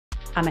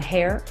I'm a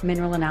hair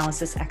mineral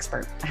analysis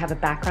expert. I have a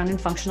background in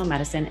functional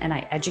medicine, and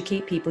I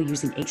educate people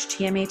using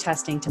HTMA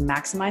testing to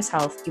maximize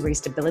health, erase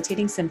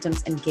debilitating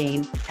symptoms, and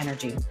gain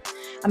energy.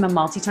 I'm a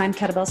multi-time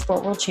kettlebell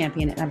sport world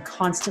champion, and I'm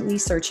constantly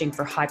searching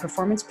for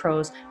high-performance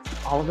pros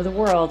from all over the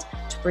world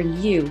to bring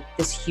you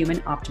this human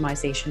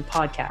optimization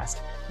podcast.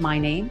 My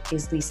name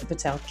is Lisa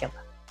Pitel-Killah.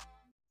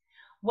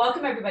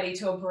 Welcome everybody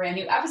to a brand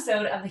new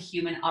episode of the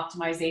Human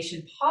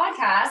Optimization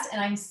Podcast.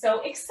 And I'm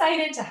so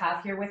excited to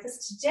have here with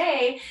us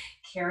today,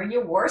 Karen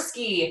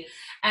Yaworksky.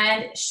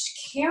 And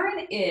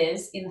Karen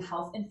is in the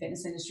health and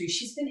fitness industry.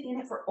 She's been in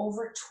it for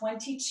over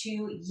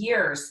 22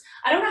 years.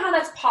 I don't know how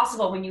that's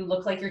possible when you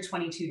look like you're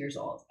 22 years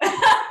old. How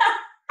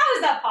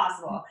is that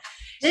possible?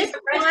 This is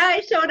why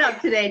I showed up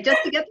today,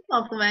 just to get the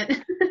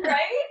compliment.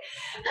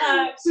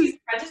 Right? She's a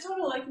registered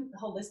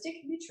holistic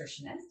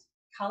nutritionist,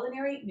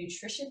 culinary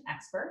nutrition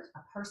expert, a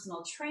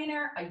personal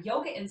trainer, a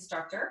yoga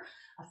instructor,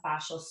 a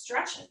fascial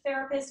stretch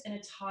therapist, and a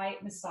Thai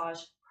massage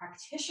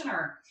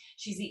practitioner.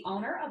 She's the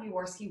owner of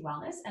Yaworksky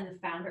Wellness and the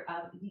founder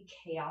of the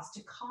Chaos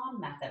to Calm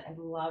method. I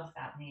love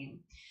that name.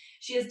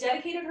 She has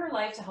dedicated her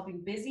life to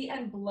helping busy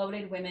and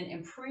bloated women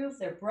improve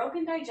their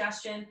broken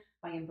digestion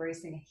by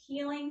embracing a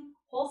healing,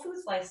 whole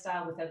foods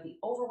lifestyle without the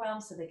overwhelm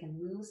so they can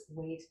lose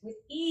weight with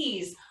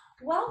ease.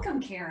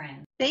 Welcome,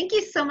 Karen. Thank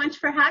you so much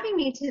for having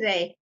me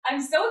today.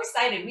 I'm so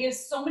excited. We have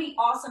so many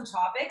awesome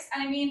topics.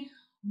 And I mean,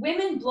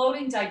 women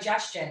bloating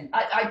digestion.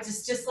 I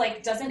just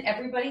like, doesn't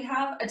everybody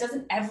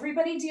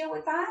deal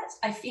with that?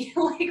 I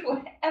feel like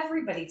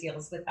everybody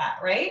deals with that,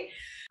 right?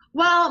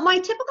 Well, my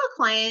typical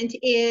client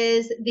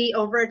is the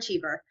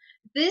overachiever.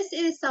 This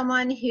is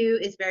someone who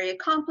is very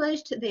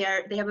accomplished. They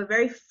have a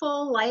very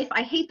full life.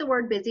 I hate the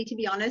word busy, to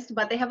be honest,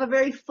 but they have a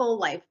very full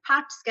life,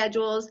 packed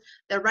schedules.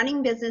 They're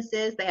running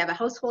businesses. They have a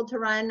household to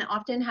run,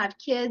 often have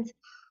kids.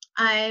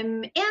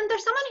 And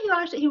there's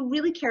someone who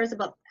really cares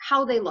about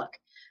how they look.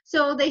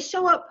 So they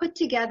show up put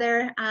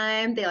together.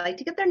 They like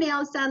to get their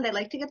nails done. They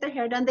like to get their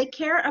hair done. They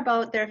care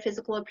about their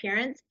physical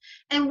appearance.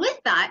 And with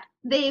that,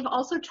 they've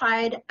also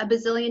tried a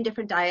bazillion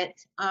different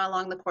diets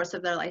along the course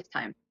of their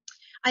lifetime.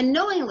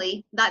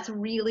 Unknowingly, that's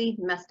really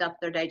messed up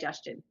their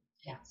digestion.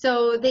 Yeah.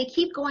 So they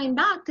keep going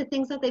back to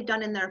things that they've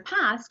done in their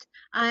past.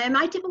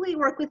 I typically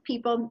work with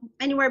people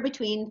anywhere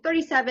between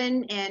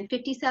 37 and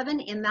 57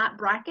 in that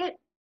bracket.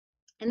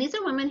 And these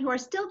are women who are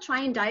still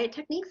trying diet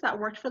techniques that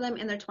worked for them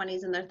in their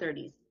 20s and their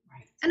 30s.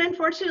 Right. And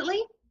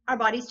unfortunately, our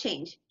bodies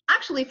change.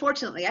 Actually,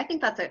 fortunately, I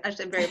think that's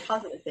actually a very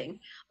positive thing.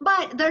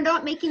 But they're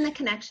not making the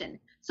connection.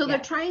 So they're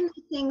trying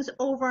these things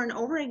over and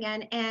over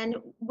again. And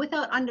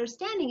without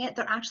understanding it,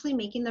 they're actually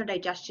making their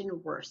digestion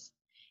worse.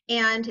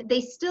 And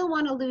they still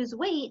want to lose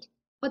weight,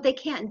 but they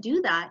can't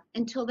do that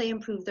until they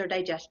improve their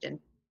digestion.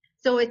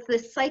 So it's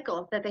this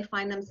cycle that they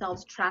find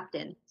themselves trapped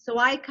in. So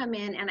I come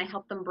in and I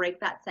help them break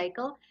that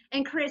cycle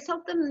and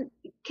help them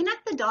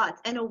connect the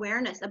dots and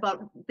awareness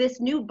about this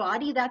new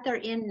body that they're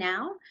in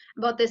now,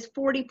 about this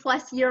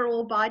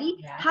 40-plus-year-old body,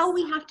 how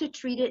we have to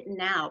treat it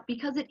now,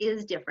 because it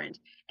is different.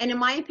 And in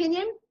my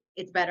opinion,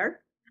 it's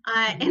better,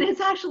 and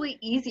it's actually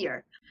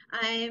easier.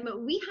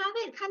 We have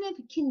it kind of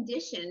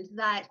conditioned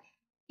that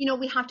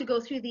we have to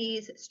go through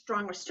these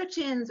strong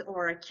restrictions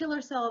or kill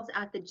ourselves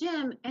at the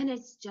gym, and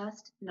it's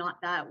just not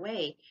that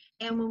way.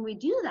 And when we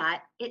do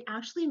that, it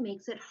actually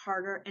makes it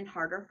harder and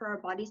harder for our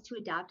bodies to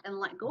adapt and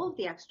let go of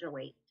the extra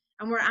weight.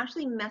 And we're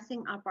actually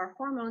messing up our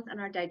hormones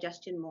and our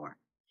digestion more.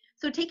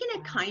 So taking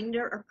a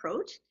kinder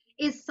approach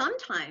is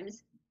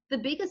sometimes the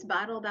biggest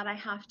battle that I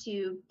have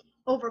to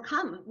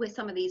overcome with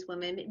some of these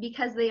women,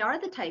 because they are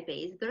the type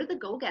A's, they're the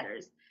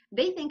go-getters.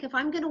 They think if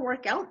I'm going to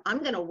work out, I'm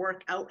going to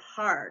work out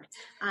hard.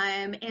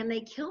 And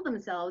they kill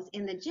themselves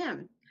in the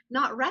gym,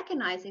 not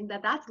recognizing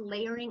that that's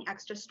layering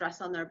extra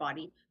stress on their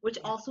body, which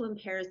also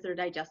impairs their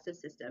digestive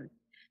system.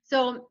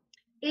 So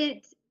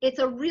it's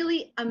a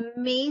really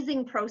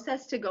amazing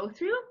process to go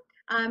through.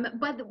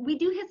 But we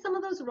do hit some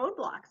of those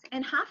roadblocks,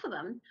 and half of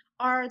them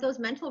are those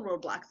mental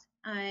roadblocks.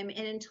 And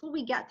until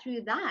we get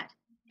through that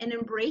and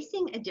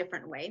embracing a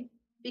different way,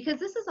 because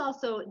this is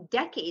also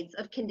decades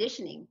of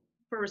conditioning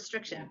for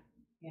restriction.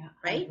 Yeah,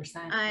 right.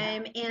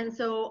 And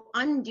so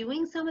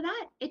undoing some of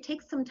that, it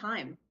takes some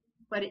time,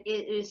 but it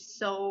is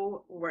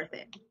so worth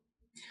it.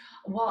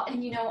 Well,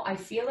 and I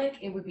feel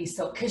like it would be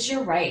because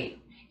you're right,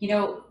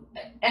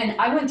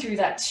 and I went through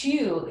that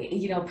too,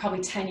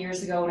 probably 10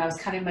 years ago when I was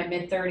kind of in my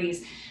mid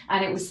 30s,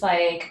 and it was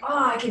like,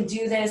 oh, I can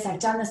do this. I've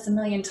done this a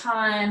million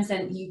times.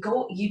 And you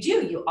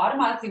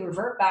automatically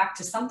revert back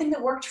to something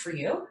that worked for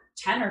you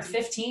 10 or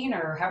 15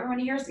 or however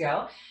many years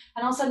ago.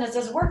 And all of a sudden it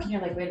doesn't work. And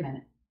you're like, wait a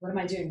minute. What am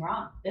I doing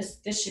wrong?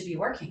 This should be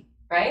working,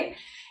 right?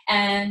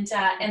 And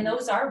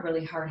those are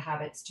really hard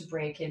habits to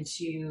break and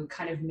to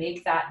kind of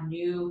make that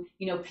new,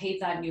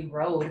 pave that new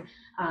road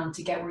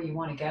to get where you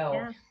want to go.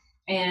 Yeah.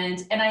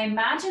 And I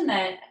imagine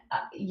that,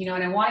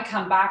 and I want to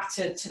come back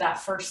to that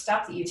first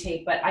step that you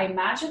take, but I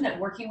imagine that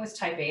working with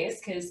type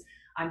A's, because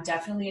I'm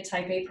definitely a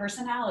type A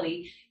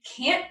personality,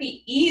 can't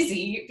be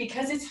easy,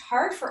 because it's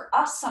hard for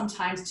us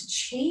sometimes to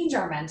change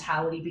our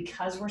mentality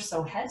because we're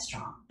so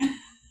headstrong.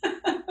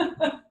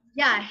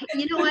 Yeah,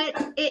 you know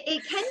what?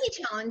 It can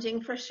be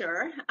challenging for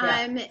sure,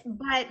 Yeah.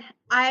 but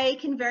I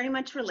can very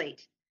much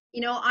relate.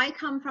 You know, I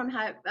come from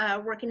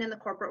working in the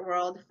corporate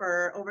world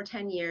for over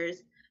 10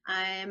 years.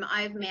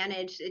 I've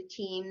managed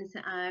teams,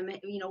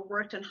 you know,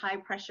 worked in high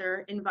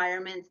pressure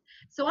environments.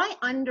 So I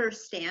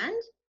understand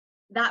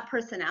that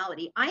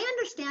personality. I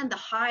understand the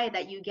high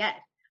that you get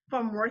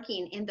from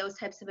working in those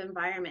types of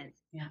environments.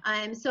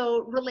 Yeah.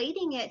 So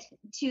relating it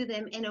to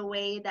them in a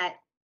way that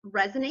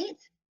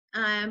resonates,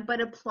 but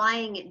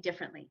applying it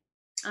differently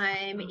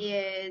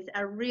is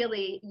a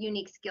really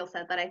unique skill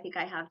set that I think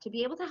I have to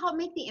be able to help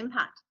make the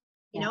impact.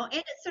 You Yeah. know, and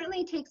it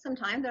certainly takes some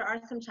time. There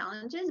are some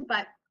challenges,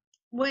 but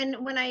when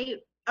I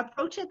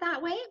approach it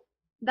that way,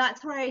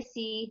 that's where I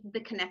see the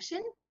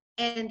connection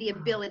and the Wow.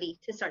 ability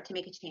to start to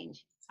make a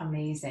change.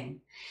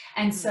 Amazing.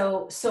 And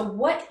Mhm. so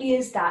what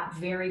is that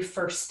very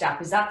first step?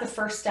 Is that the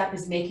first step,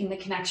 is making the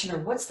connection,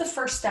 or what's the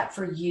first step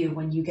for you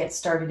when you get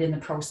started in the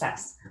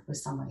process with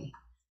somebody?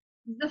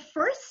 The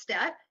first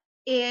step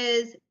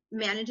is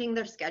managing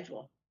their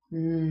schedule.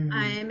 Hmm.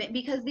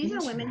 Because these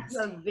are women who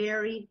Interesting. have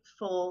very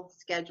full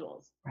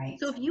schedules. Right.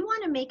 So if you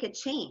want to make a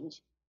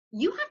change,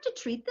 you have to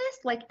treat this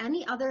like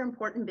any other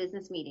important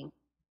business meeting.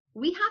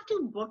 We have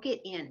to book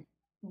it in.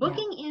 Yeah.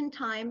 Booking in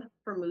time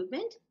for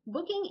movement,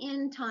 booking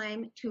in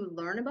time to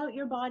learn about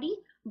your body,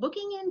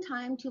 booking in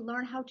time to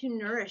learn how to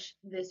nourish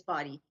this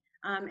body,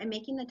 and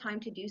making the time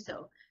to do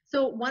so.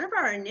 So, one of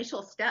our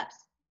initial steps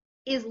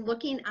is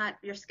looking at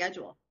your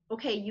schedule.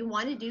 Okay, you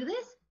want to do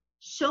this?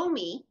 Show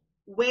me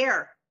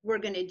where we're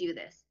going to do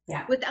this.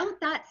 Yeah. Without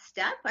that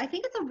step, I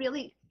think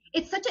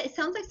it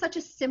sounds like such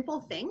a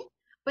simple thing,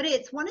 but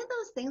it's one of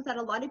those things that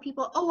a lot of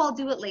people, oh, I'll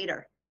do it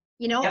later.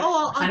 You know, Yep.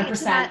 oh, I'll get to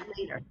 100%. that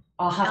later.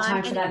 I'll have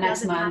time for And it that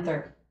next doesn't month,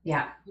 happen. or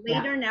yeah. Yeah.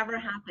 Later never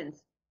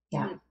happens.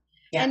 Yeah. Mhm.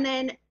 Yeah. And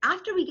then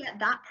after we get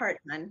that part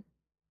done,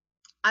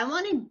 I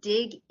want to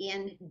dig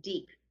in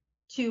deep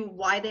to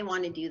why they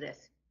want to do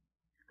this.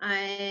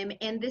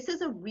 And this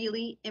is a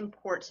really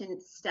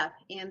important step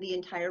in the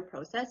entire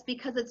process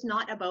because it's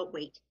not about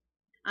weight.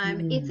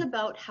 It's Mm.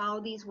 about how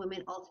these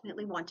women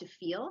ultimately want to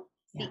feel,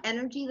 Yeah. the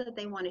energy that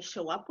they want to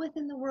show up with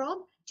in the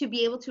world, to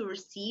be able to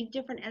receive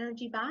different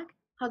energy back,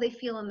 how they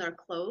feel in their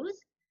clothes,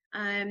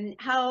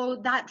 how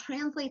that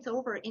translates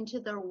over into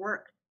their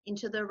work,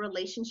 into their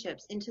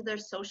relationships, into their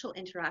social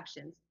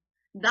interactions.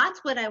 That's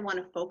what I want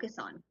to focus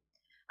on.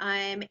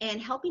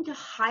 And helping to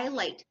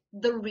highlight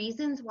the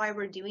reasons why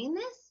we're doing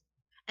this,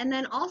 and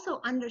then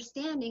also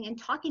understanding and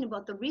talking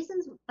about the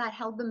reasons that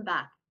held them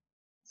back.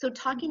 So,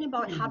 talking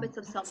about Mm. habits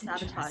of self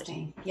That's sabotage,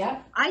 interesting.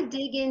 Yep. I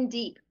dig in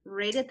deep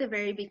right at the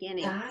very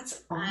beginning,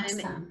 That's um,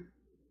 awesome.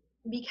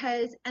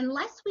 because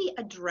unless we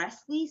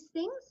address these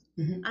things,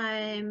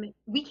 Hmm.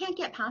 we can't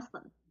get past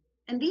them.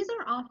 And these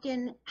are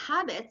often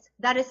habits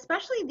that,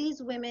 especially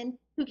these women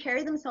who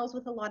carry themselves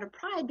with a lot of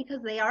pride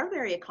because they are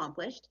very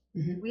accomplished,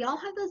 Hmm. we all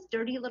have those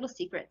dirty little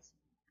secrets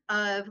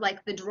of,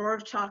 like, the drawer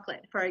of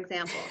chocolate, for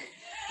example.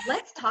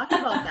 Let's talk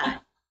about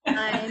that,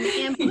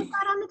 and put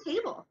that on the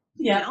table.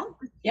 You Yep. know,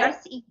 Yep.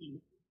 stress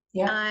eating.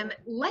 Yep.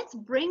 Let's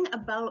bring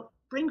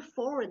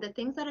forward the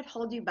things that have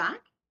held you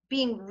back,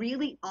 being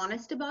really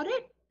honest about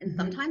it. And Hmm.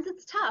 sometimes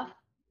it's tough,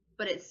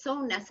 but it's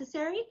so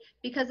necessary,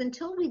 because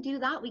until we do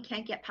that, we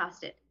can't get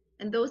past it.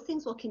 And those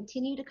things will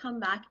continue to come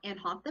back and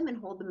haunt them and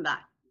hold them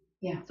back.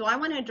 Yeah. So I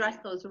want to address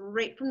those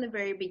right from the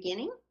very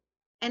beginning,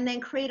 and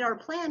then create our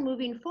plan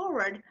moving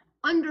forward,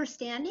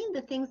 understanding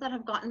the things that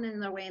have gotten in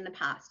their way in the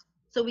past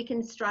so we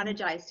can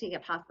strategize to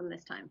get past them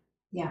this time.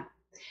 Yeah.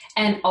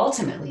 And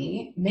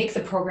ultimately make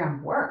the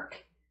program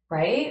work,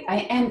 right?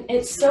 And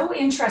it's Yeah. so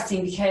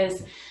interesting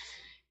because,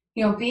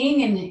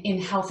 being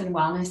in health and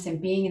wellness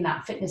and being in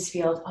that fitness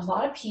field, a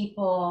lot of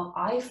people,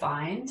 I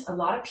find a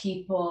lot of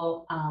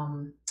people,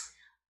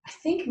 I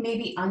think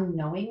maybe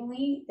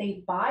unknowingly,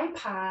 they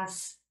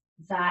bypass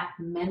that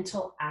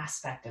mental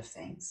aspect of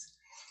things.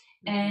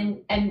 Mm-hmm.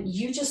 And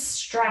you just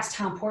stressed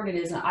how important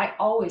it is. And I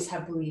always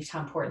have believed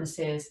how important this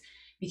is,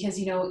 because,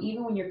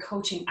 even when you're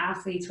coaching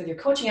athletes, whether you're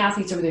coaching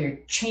athletes or whether you're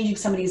changing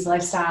somebody's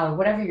lifestyle or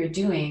whatever you're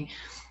doing,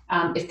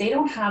 if they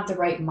don't have the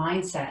right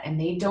mindset and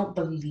they don't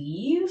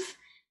believe,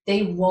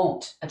 they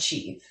won't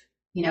achieve.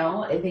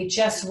 Yep. They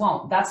just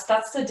won't. That's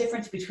the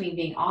difference between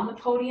being on the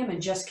podium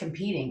and just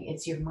competing.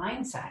 It's your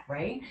mindset,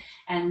 right?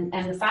 And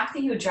the fact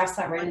that you address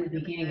that right in the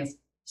beginning 100%. is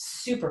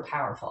super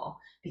powerful,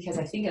 because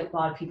I think a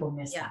lot of people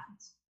miss Yeah. that.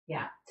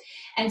 Yeah.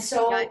 And Yeah,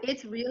 so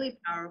it's really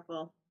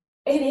powerful.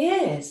 it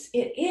is.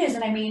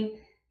 And I mean,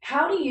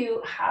 how do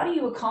you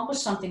accomplish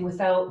something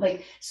without,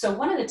 like, so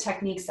one of the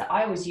techniques that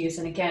I always use,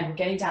 and again, we're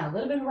getting down a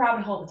little bit of a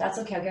rabbit hole, but that's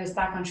okay. I'll get us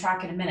back on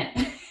track in a minute,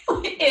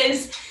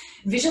 is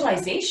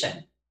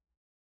visualization,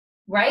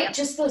 right? Yep.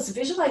 Just those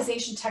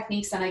visualization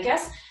techniques. And I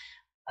guess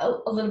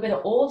a little bit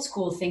of old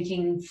school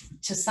thinking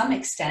to some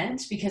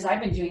extent, because I've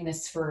been doing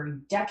this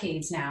for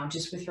decades now,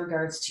 just with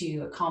regards to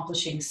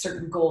accomplishing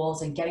certain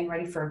goals and getting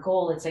ready for a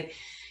goal. It's like,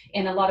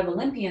 and a lot of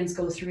Olympians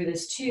go through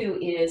this too,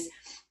 is,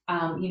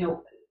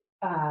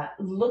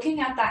 looking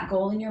at that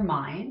goal in your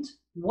mind,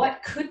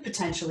 what could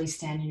potentially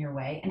stand in your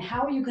way, and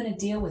how are you going to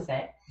deal with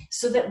it,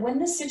 so that when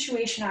the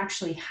situation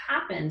actually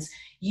happens,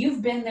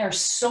 you've been there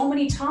so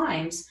many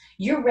times,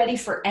 you're ready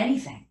for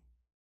anything.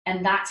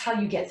 And that's how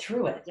you get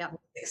through it Yep.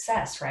 with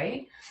success,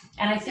 right?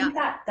 And I Yeah, think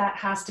that that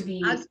has to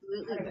be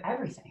absolutely. part of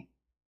everything.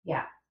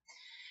 Yeah.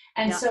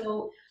 And Yeah.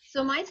 so,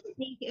 So my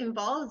technique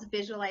involves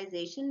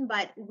visualization,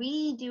 but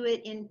we do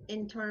it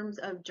in terms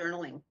of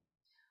journaling.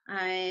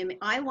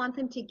 I want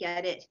them to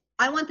get it.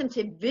 I want them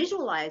to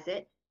visualize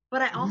it,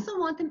 but I mhm, also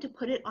want them to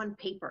put it on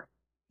paper,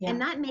 and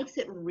yeah, that makes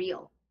it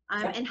real.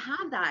 yeah, And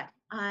have that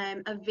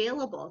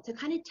available to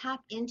kind of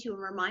tap into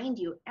and remind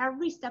you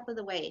every step of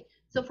the way.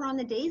 So for on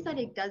the days that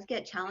it does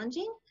get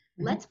challenging,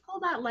 mhm, let's pull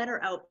that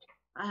letter out,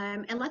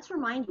 and let's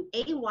remind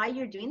you why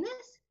you're doing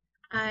this,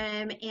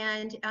 and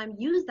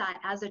use that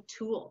as a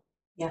tool.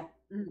 yeah,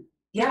 Because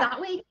yeah. that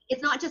way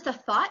it's not just a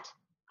thought,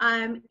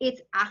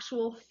 it's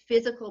actual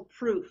physical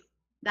proof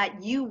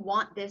that you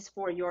want this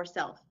for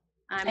yourself.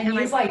 And And I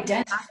you've bring it back to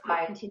identified,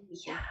 yeah,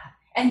 continuation.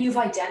 and you've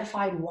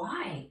identified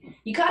why.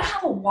 You got to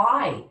have a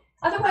why.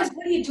 Otherwise,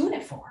 what are you doing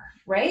it for,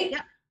 right?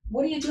 Yeah.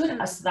 What are you doing?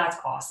 Mm-hmm. So that's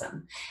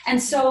awesome.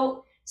 And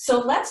so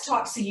let's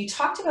talk. So you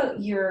talked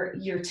about your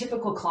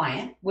typical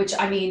client, which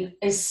I mean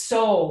is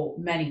so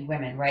many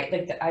women, right?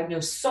 Like I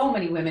know so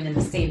many women in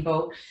the same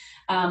boat.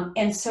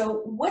 And so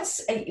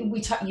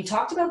you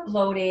talked about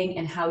bloating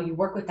and how you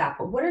work with that,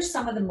 but what are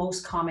some of the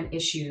most common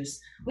issues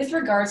with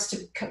regards to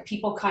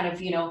people kind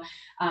of,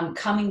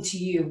 coming to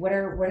you? What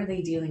are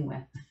they dealing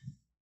with?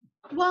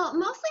 Well,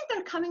 mostly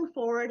they're coming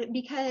forward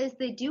because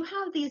they do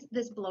have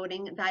this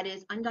bloating that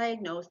is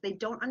undiagnosed. They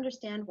don't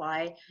understand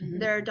why. Hmm.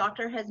 Their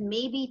doctor has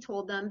maybe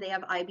told them they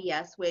have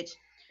IBS, which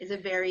is a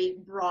very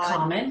broad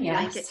Common,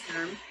 blanket yes.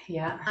 term.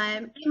 Yeah.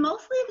 And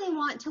mostly they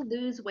want to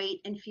lose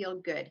weight and feel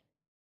good.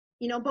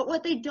 But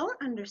what they don't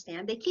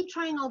understand, they keep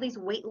trying all these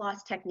weight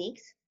loss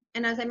techniques.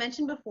 And as I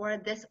mentioned before,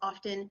 this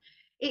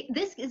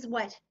is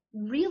what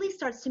really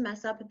starts to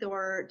mess up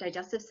their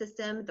digestive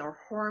system, their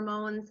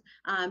hormones,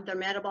 their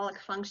metabolic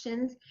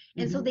functions.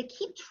 And so Hmm. they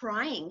keep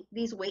trying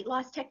these weight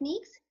loss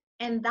techniques,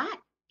 and that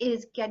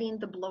is getting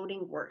the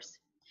bloating worse.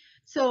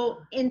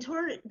 So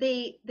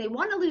they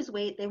want to lose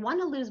weight, they want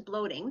to lose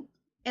bloating,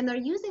 and they're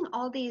using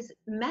all these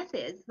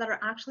methods that are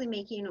actually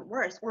making it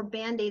worse, or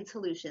band-aid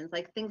solutions,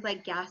 like things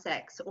like Gas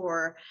X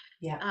or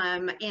Yeah.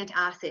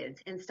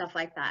 antacids and stuff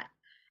like that.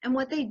 And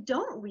what they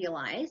don't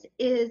realize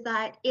is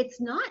that it's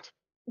not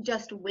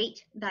just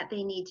weight that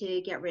they need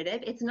to get rid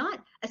of. It's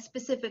not a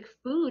specific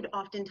food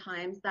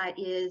oftentimes that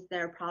is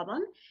their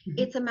problem. Hmm.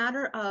 It's a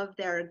matter of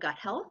their gut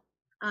health,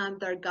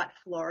 their gut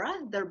flora,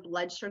 their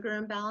blood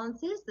sugar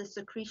imbalances, the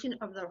secretion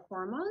of their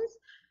hormones.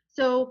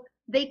 So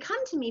they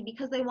come to me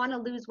because they want to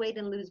lose weight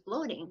and lose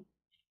bloating.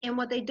 And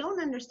what they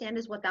don't understand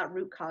is what that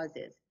root cause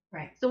is.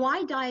 Right. So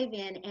I dive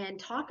in and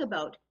talk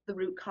about the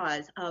root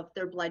cause of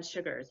their blood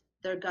sugars,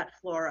 their gut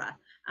flora,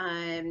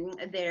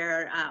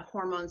 their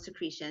hormone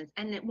secretions.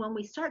 And when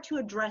we start to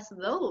address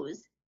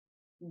those,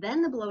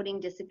 then the bloating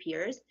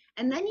disappears.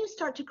 And then you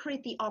start to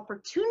create the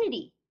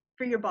opportunity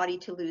for your body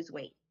to lose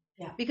weight.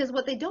 Yeah. Because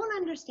what they don't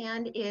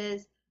understand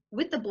is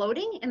with the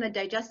bloating and the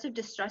digestive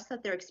distress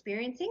that they're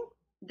experiencing,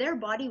 their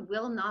body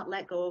will not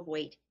let go of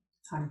weight.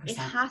 It 100%.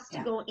 has to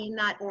Yeah. go in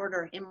that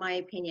order, in my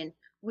opinion.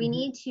 We Hmm.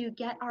 need to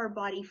get our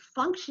body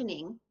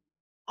functioning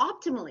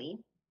optimally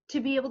to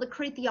be able to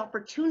create the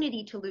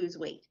opportunity to lose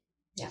weight.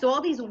 Yeah. So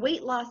all these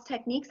weight loss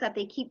techniques that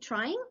they keep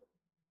trying,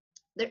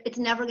 it's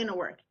never going to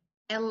work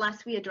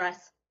unless we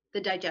address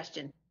the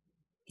digestion.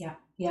 Yeah.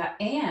 Yeah.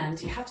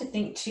 And you have to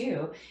think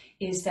too,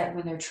 is that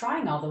when they're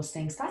trying all those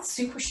things, that's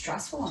super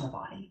stressful on the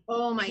body.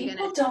 Oh my People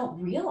goodness.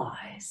 don't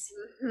realize,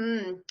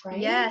 right?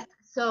 Yes.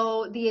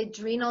 So the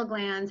adrenal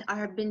glands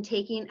have been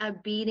taking a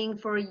beating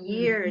for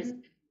years. Hmm.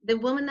 The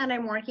woman that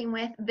I'm working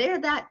with, they're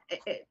that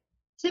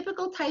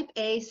typical type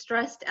A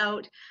stressed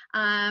out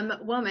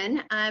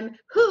woman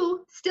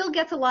who still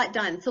gets a lot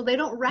done. So they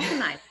don't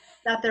recognize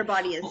that their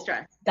body is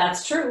stressed,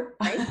 That's true.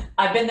 right?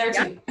 I've been there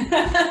Yeah.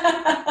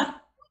 too.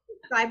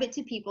 Describe it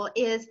to people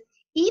is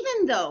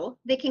even though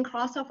they can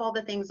cross off all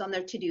the things on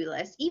their to-do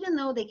list, even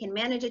though they can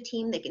manage a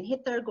team, they can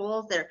hit their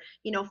goals, they're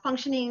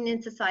functioning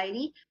in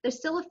society, there's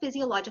still a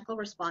physiological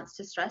response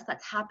to stress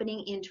that's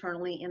happening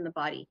internally in the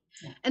body.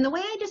 Yeah. And the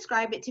way I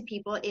describe it to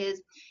people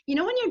is, when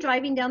you're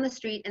driving down the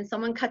street and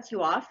someone cuts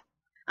you off,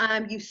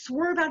 you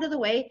swerve out of the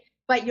way,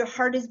 but your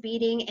heart is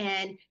beating,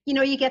 and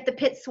you get the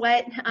pit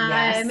sweat,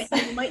 and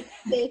Yes. you might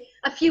say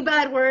a few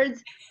bad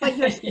words, but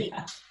you're safe,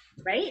 Yeah.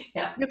 right?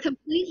 Yeah. You're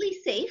completely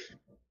safe,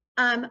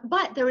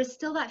 but there is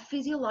still that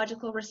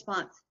physiological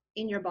response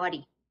in your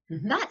body.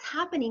 Hmm. That's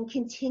happening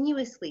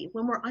continuously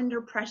when we're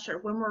under pressure,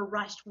 when we're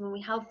rushed, when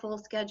we have full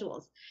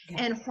schedules.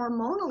 Yeah. And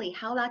hormonally,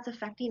 how that's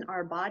affecting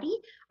our body,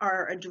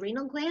 our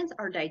adrenal glands,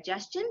 our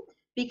digestion,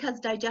 because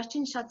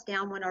digestion shuts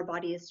down when our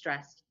body is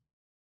stressed.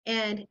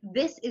 And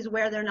this is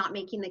where they're not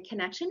making the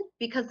connection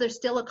because they're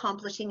still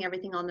accomplishing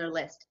everything on their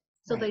list.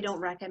 So they Right. don't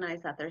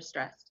recognize that they're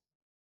stressed.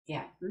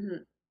 Yeah.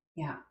 Mm-hmm.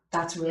 Yeah.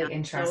 That's Yeah. really So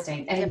interesting.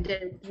 you have And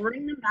to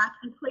bring them back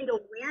and create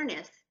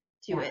awareness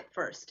to yeah. it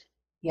first.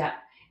 Yeah.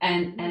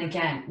 And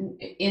again,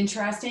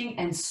 interesting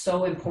and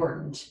so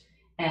important.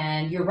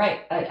 And you're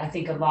right. I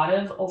think a lot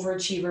of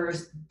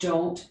overachievers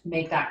don't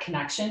make that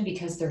connection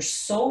because they're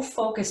so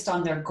focused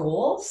on their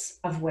goals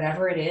of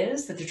whatever it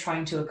is that they're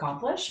trying to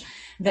accomplish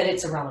that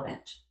it's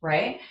irrelevant,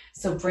 right?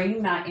 So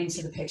bringing that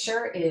into the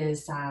picture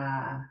is,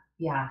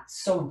 yeah,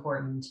 so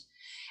important.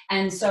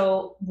 And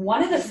so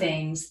one of the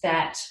things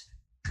that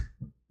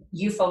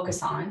you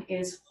focus on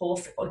is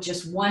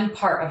just one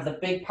part of the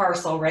big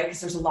parcel, right?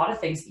 Because there's a lot of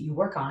things that you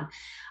work on,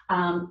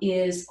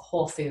 is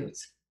whole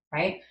foods,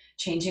 right?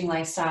 Changing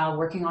lifestyle,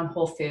 working on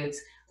whole foods.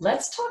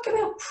 Let's talk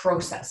about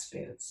processed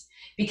foods,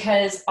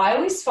 because I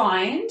always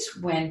find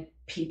when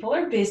people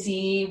are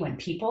busy, when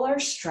people are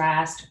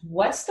stressed,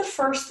 what's the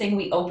first thing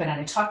we open?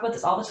 And I talk about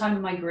this all the time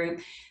in my group.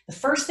 The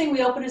first thing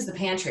we open is the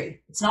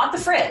pantry. It's not the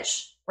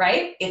fridge,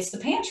 right? It's the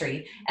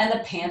pantry. And the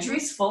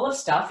pantry's full of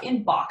stuff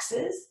in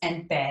boxes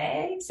and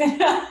bags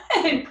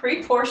and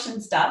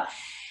pre-portioned stuff.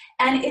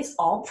 And it's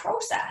all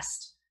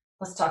processed.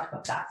 Let's talk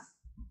about that.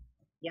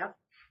 Yep.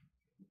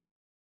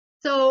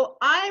 So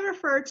I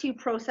refer to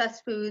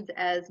processed foods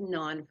as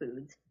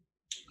non-foods.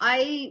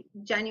 I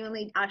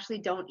genuinely actually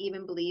don't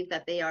even believe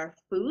that they are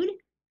food,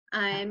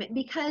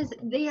 because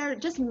they are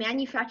just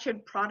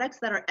manufactured products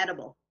that are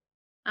edible.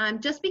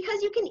 Just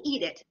because you can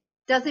eat it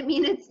doesn't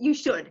mean you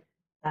should.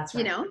 That's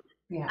right. You know?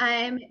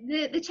 Yeah.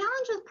 The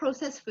challenge with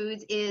processed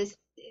foods is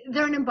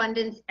they're in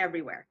abundance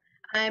everywhere.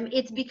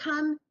 It's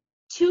become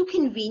too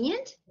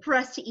convenient for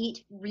us to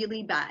eat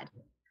really bad.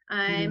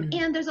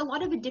 And there's a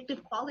lot of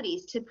addictive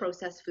qualities to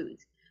processed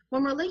foods.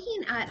 When we're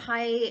looking at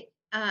high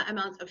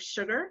amounts of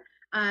sugar,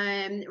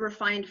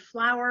 refined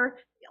flour,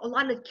 a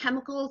lot of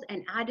chemicals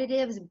and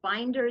additives,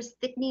 binders,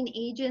 thickening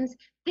agents,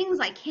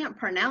 things I can't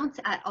pronounce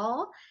at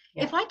all.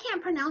 Yeah. If I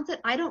can't pronounce it,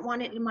 I don't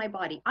want it in my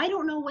body. I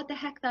don't know what the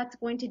heck that's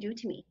going to do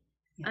to me.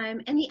 Yeah.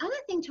 And the other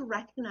thing to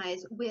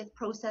recognize with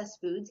processed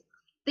foods,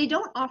 they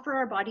don't offer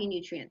our body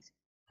nutrients.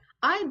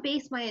 I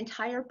base my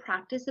entire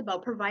practice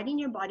about providing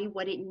your body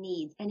what it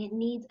needs, and it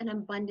needs an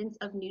abundance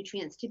of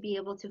nutrients to be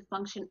able to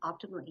function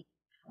optimally.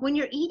 When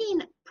you're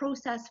eating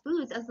processed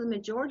foods as the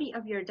majority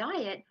of your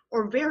diet,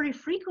 or very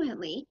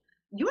frequently,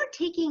 you're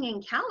taking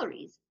in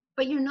calories,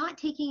 but you're not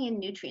taking in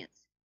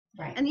nutrients.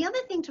 Right. And the other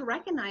thing to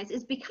recognize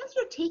is because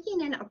you're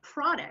taking in a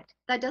product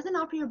that doesn't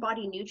offer your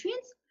body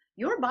nutrients,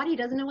 your body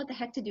doesn't know what the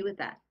heck to do with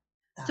that.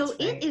 That's so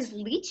right. It is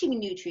leaching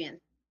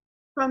nutrients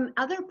from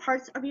other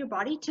parts of your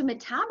body to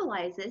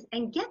metabolize this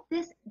and get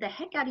the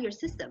heck out of your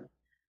system.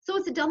 So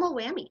it's a double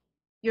whammy.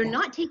 You're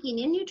not taking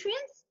in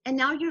nutrients, and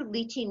now you're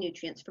leaching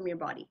nutrients from your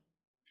body,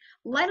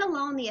 let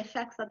alone the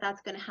effects that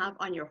that's going to have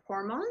on your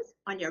hormones,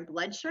 on your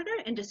blood sugar,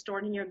 and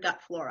distorting your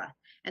gut flora.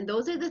 And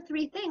those are the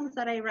three things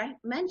that I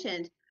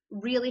mentioned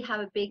really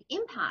have a big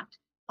impact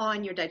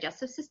on your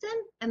digestive system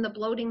and the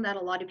bloating that a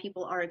lot of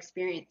people are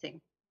experiencing.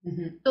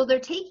 Mm-hmm. So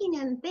they're taking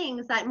in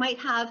things that might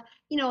have,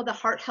 the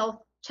heart health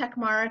check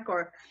mark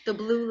or the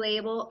blue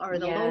label or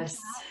the low fat.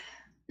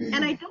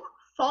 And I don't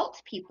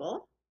fault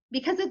people,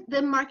 because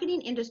the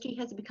marketing industry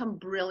has become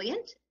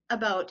brilliant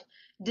about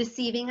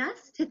deceiving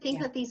us to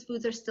think that these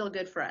foods are still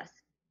good for us,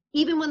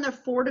 even when they're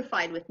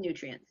fortified with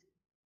nutrients.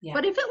 Yeah.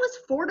 But if it was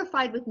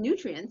fortified with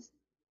nutrients,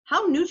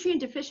 how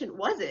nutrient deficient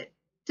was it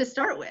to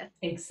start with?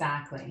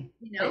 Exactly.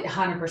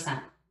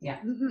 100%. Yeah.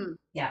 Mm-hmm.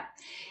 Yeah.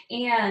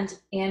 And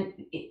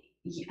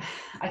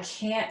I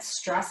can't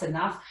stress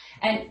enough.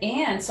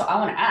 And so I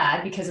want to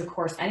add, because of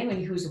course,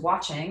 anyone who's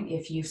watching,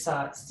 if you've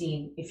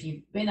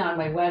been on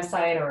my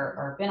website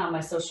or been on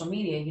my social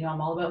media, I'm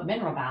all about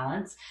mineral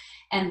balance,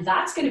 and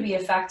that's going to be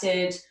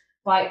affected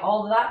by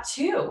all of that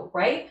too,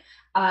 right?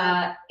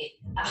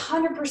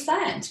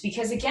 100%.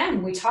 Because again,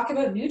 when we talk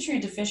about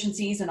nutrient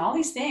deficiencies and all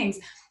these things,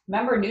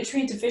 remember,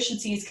 nutrient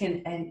deficiencies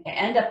can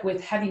end up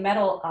with heavy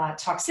metal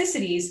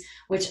toxicities,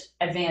 which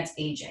advance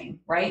aging,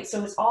 right?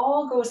 So it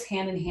all goes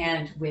hand in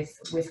hand with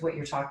what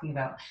you're talking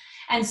about.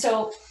 And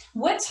so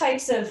what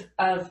types of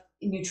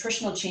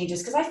nutritional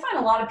changes, because I find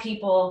I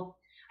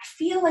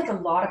feel like a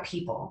lot of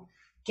people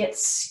get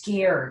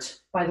scared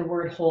by the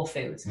word whole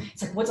foods.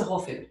 It's like, what's a whole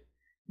food?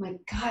 I'm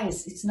like,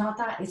 guys, it's not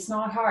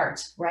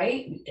hard,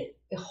 right?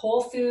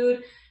 Whole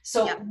food.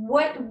 So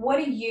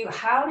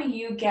how do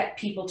you get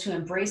people to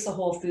embrace a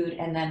whole food?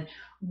 And then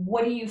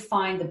what do you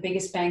find the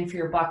biggest bang for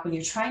your buck when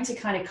you're trying to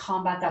kind of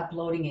combat that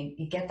bloating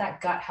and get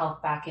that gut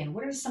health back in?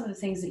 What are some of the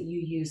things that you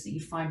use that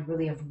you find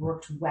really have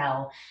worked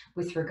well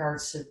with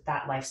regards to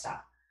that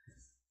lifestyle?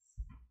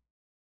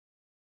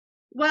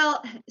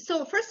 Well,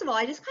 so first of all,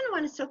 I just kind of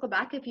want to circle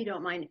back, if you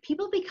don't mind.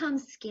 People become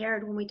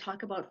scared when we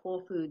talk about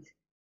whole foods.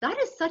 That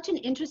is such an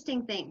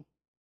interesting thing,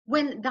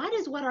 when that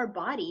is what our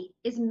body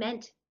is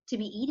meant to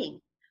be eating.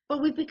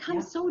 But we've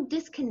become so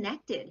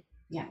disconnected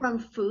from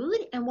food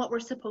and what we're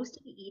supposed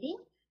to be eating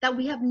that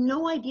we have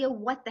no idea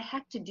what the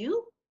heck to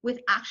do with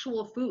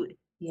actual food.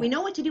 We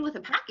know what to do with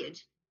a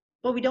package,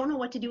 but we don't know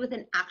what to do with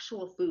an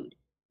actual food.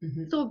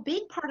 Mm-hmm. So a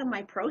big part of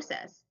my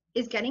process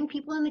is getting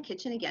people in the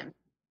kitchen again.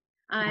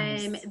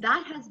 Nice.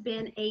 That has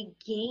been a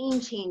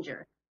game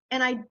changer.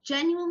 And I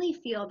genuinely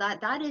feel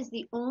that that is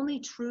the only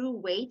true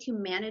way to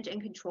manage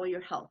and control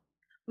your health.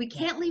 We Yeah.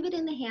 can't leave it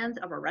in the hands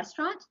of a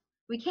restaurant.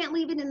 We can't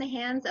leave it in the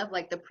hands of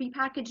like the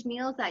prepackaged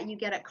meals that you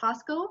get at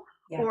Costco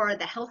Yeah. or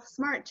the Health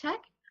Smart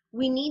check.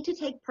 We need to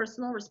take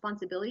personal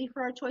responsibility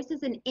for our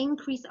choices and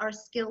increase our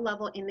skill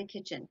level in the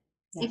kitchen.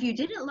 Yeah. If you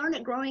didn't learn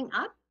it growing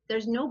up,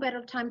 there's no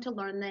better time to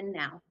learn than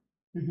now.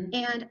 Mm-hmm.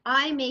 And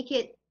I make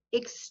it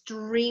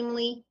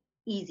extremely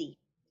easy.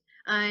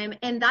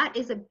 And that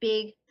is a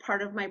big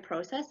part of my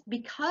process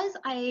because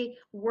I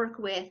work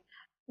with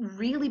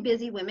really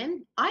busy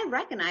women. I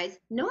recognize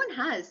no one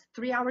has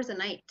 3 hours a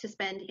night to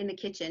spend in the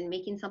kitchen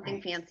making something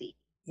Right. fancy.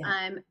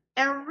 Yeah.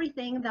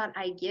 Everything that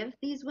I give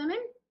these women,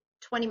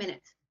 20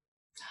 minutes.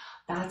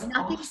 That's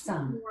Nothing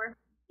awesome. more.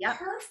 Yep.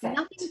 Perfect.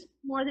 Nothing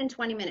more than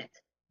 20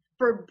 minutes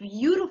for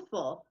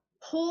beautiful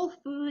whole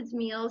foods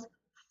meals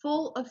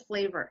full of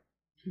flavor.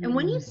 And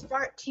when you Mm.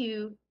 start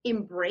to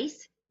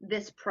embrace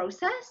this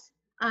process,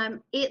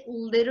 it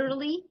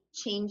literally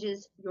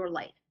changes your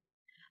life.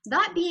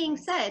 That being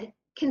said,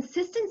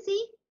 consistency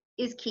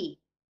is key.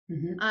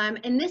 Mm-hmm.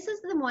 And this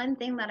is the one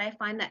thing that I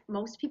find that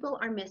most people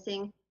are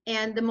missing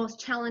and the most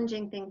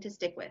challenging thing to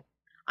stick with.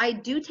 I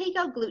do take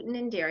out gluten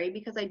and dairy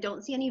because I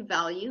don't see any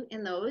value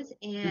in those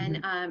in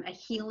Mm-hmm. a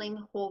healing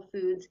whole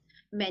foods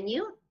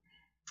menu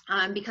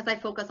because I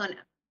focus on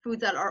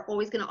foods that are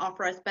always going to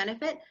offer us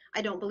benefit.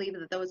 I don't believe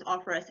that those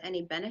offer us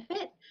any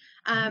benefit.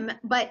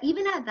 But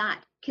even at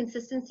that,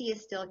 consistency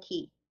is still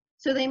key.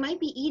 So they might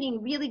be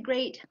eating really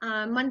great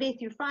Monday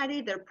through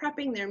Friday. They're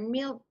prepping, they're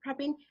meal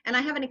prepping. And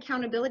I have an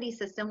accountability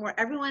system where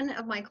every one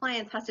of my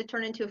clients has to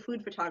turn into a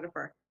food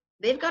photographer.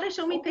 They've got to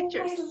show me Oh,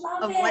 pictures I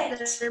love of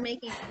what it. they're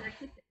making in their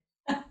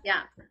kitchen.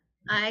 Yeah,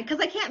 because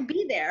I can't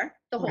be there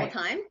the whole Right.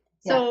 time.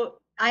 Yeah. So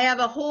I have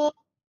a whole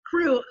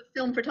crew of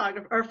film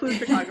photographers or food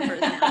photographers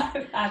now.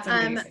 That's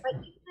amazing.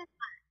 But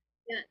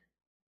yeah,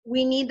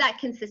 we need that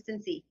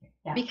consistency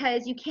Yeah.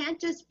 because you can't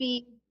just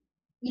be,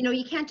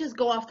 you can't just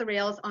go off the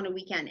rails on a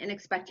weekend and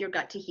expect your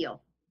gut to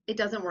heal. It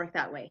doesn't work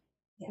that way.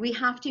 Yeah. We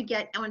have to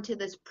get onto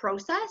this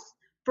process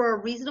for a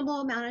reasonable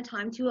amount of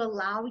time to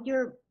allow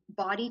your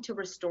body to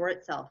restore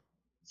itself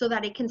so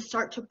that it can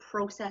start to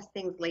process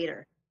things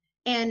later.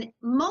 And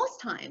most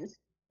times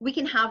we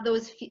can have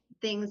those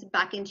things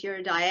back into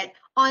your diet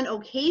on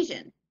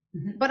occasion,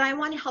 Mm-hmm. but I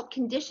want to help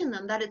condition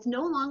them that it's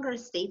no longer a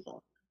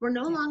staple. We're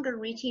no Yeah. longer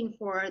reaching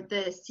for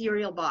the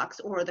cereal box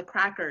or the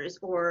crackers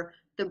or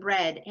the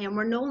bread, and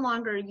we're no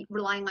longer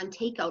relying on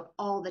takeout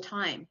all the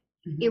time.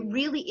 Mm-hmm. It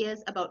really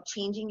is about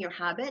changing your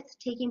habits,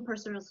 taking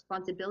personal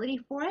responsibility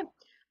for it.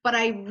 But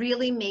I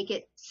really make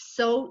it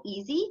so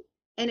easy,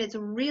 and it's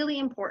really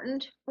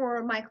important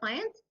for my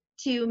clients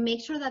to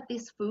make sure that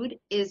this food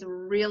is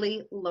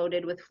really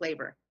loaded with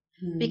flavor.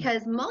 Mm.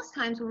 Because most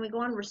times when we go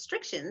on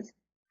restrictions,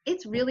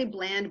 it's really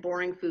bland,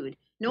 boring food.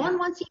 No Yeah. one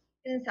wants to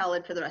eat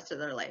salad for the rest of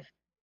their life,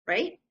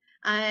 right?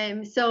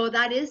 So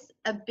that is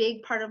a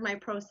big part of my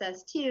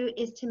process too,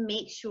 is to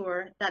make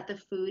sure that the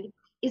food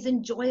is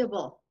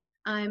enjoyable.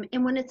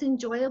 And when it's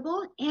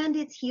enjoyable and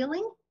it's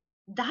healing,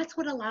 that's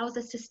what allows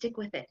us to stick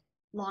with it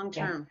long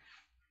Yeah. term.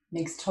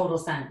 Makes total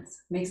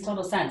sense. Makes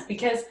total sense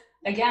because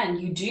again,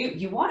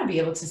 you want to be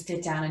able to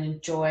sit down and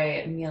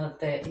enjoy a meal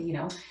at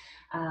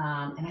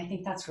and I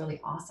think that's really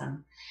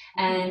awesome.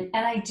 And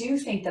I do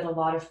think that a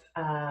lot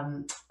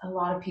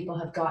of people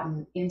have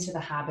gotten into the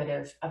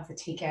habit of the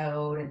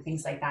takeout and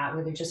things like that,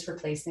 where they're just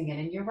replacing it.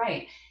 And you're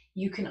right.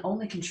 You can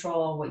only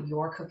control what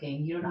you're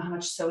cooking. You don't know how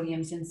much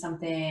sodium's in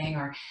something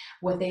or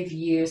what they've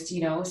used.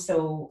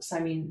 So I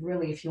mean,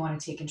 really, if you want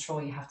to take control,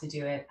 you have to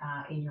do it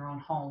in your own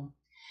home.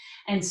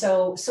 And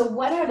so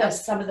what are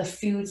some of the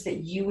foods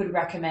that you would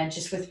recommend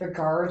just with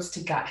regards to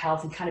gut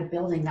health and kind of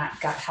building that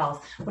gut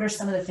health? What are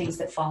some of the things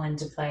that fall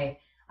into play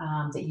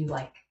that you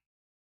like?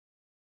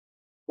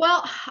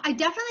 Well, I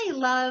definitely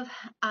love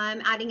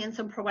adding in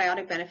some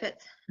probiotic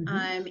benefits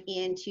Mm-hmm.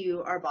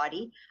 into our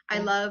body. I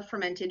Yeah. love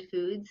fermented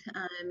foods.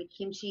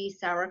 Kimchi,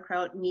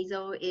 sauerkraut,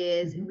 miso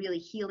is Mm-hmm. really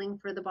healing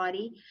for the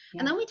body.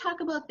 And Yeah. then we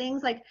talk about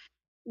things like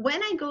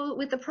when I go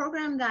with the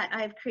program that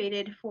I've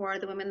created for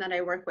the women that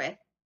I work with,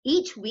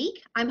 each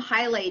week I'm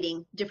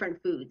highlighting different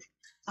foods.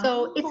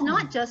 So it's Oh,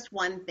 not just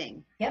one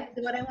thing. yep.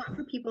 So what I want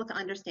for people to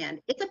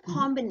understand, it's a Mm-hmm.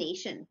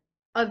 combination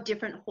of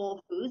different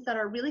whole foods that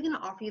are really going to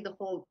offer you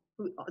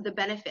the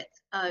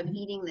benefits of Mm-hmm.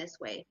 eating this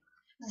way.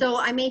 So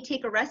Nice. I may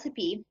take a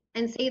recipe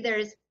and say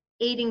there's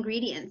 8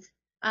 ingredients.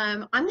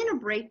 I'm going to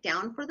break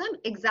down for them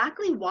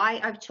exactly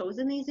why I've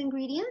chosen these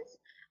ingredients,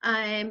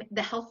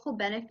 the healthful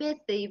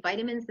benefits, the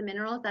vitamins, the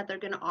minerals that they're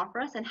going to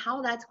offer us, and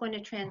how that's going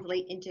to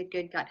translate into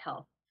good gut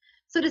health.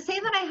 So to say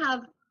that I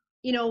have,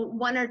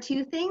 one or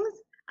two things,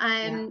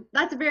 Yeah.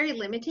 that's very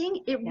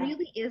limiting. It Yeah.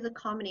 really is a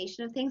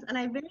combination of things, and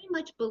I very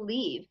much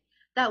believe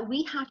that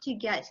we have to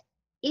get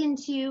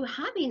into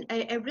having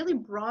a really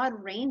broad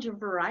range of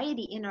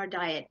variety in our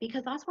diet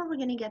because that's where we're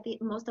going to get the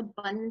most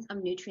abundance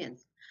of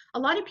nutrients. A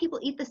lot of people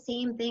eat the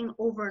same thing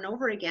over and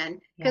over again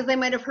because Yeah. they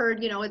might have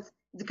heard, it's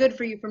good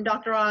for you from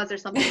Dr. Oz or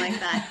something like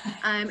that.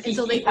 And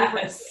so they over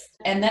Yes.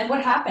 And then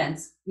what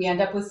happens? We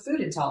end up with food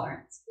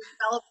intolerance.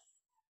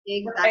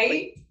 Exactly.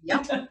 right?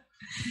 Yep.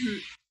 Mhm.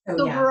 So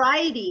So yeah.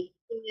 variety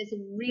is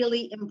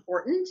really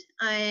important.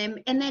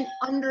 And then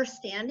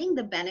understanding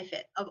the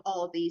benefit of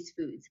all of these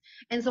foods.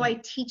 And so I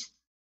Yeah. teach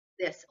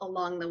this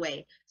along the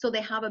way so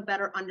they have a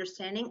better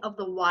understanding of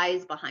the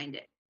whys behind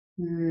it.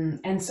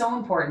 And so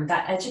important,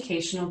 that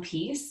educational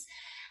piece.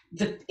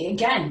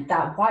 Again,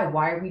 that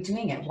why are we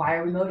doing it? Why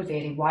are we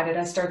motivated? Why did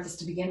I start this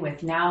to begin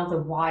with? Now the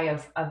why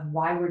of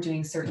why we're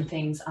doing certain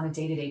things on a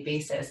day-to-day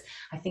basis.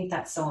 I think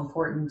that's so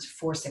important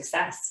for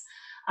success.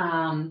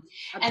 Um,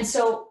 and Absolutely.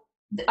 so,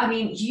 I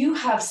mean, you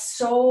have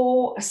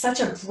such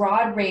a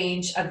broad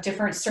range of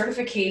different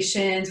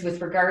certifications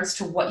with regards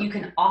to what you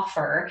can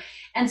offer.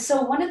 And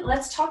so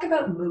let's talk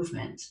about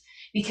movement,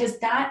 because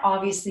that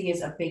obviously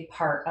is a big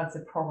part of the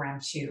program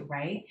too,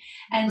 right?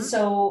 And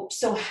Mhm.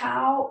 so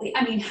how,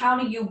 I mean, how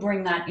do you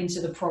bring that into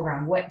the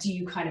program? What do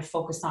you kind of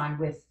focus on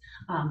with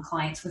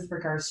clients with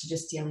regards to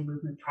just daily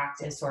movement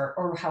practice,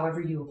 or however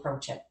you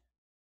approach it?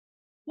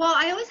 Well,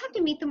 I always have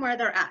to meet them where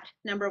they're at,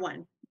 number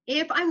one.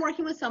 If I'm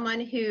working with someone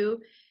who,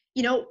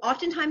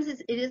 oftentimes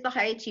it is the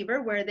high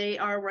achiever where they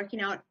are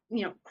working out,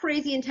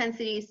 crazy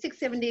intensity, 6,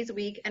 7 days a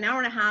week, an hour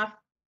and a half.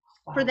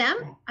 For Wow. them,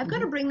 Yeah. I've got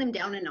to bring them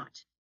down a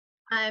notch.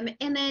 And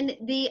then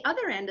the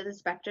other end of the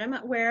spectrum,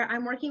 where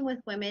I'm working with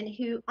women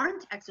who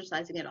aren't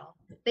exercising at all,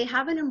 they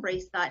haven't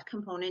embraced that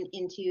component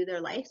into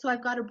their life. So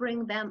I've got to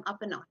bring them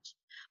up a notch.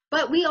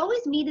 But we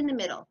always meet in the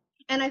middle.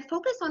 And I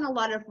focus on a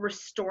lot of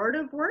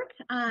restorative work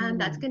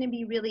that's Mm, going to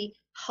be really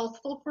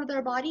healthful for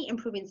their body,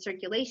 improving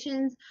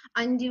circulations,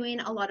 undoing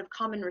a lot of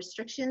common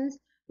restrictions.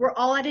 We're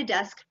all at a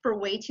desk for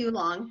way too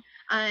long.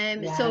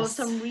 So yes.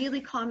 some really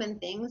common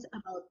things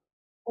about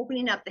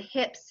opening up the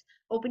hips,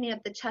 opening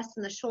up the chest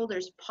and the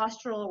shoulders,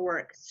 postural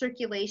work,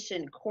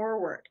 circulation,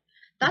 core work.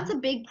 That's Mhm. a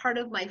big part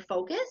of my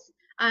focus.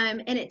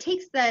 And it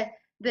takes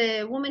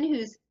the woman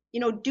who's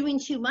doing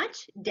too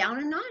much down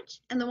a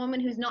notch, and the woman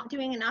who's not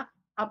doing enough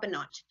up a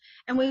notch.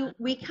 And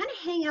we kind of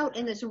hang out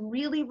in this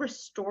really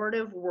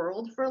restorative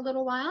world for a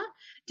little while,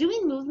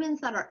 doing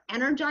movements that are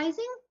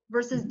energizing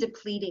versus Mhm.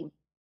 depleting.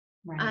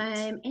 Right.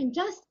 And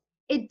just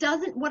it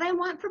doesn't what I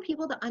want for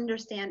people to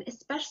understand,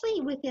 especially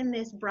within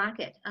this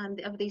bracket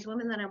of these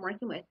women that I'm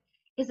working with,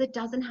 is it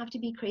doesn't have to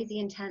be crazy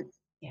intense,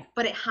 Yeah.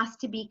 but it has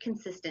to be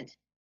consistent.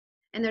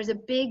 And there's a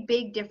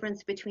big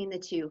difference between the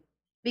two.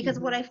 Because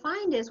what Hmm. I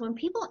find is when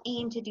people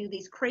aim to do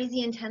these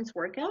crazy intense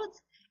workouts,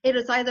 it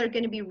is either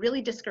going to be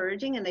really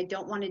discouraging and they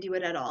don't want to do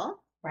it at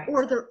all, Right.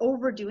 or they're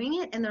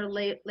overdoing it and they're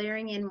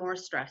layering in more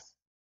stress.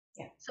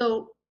 Yeah.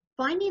 So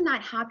finding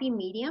that happy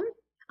medium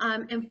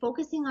and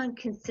focusing on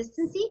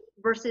consistency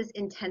versus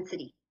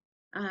intensity.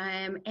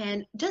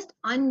 And just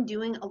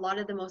undoing a lot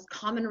of the most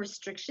common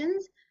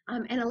restrictions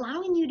and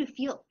allowing you to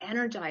feel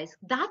energized.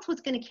 That's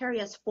what's going to carry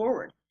us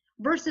forward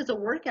versus a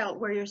workout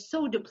where you're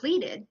so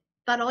depleted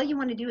that all you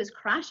want to do is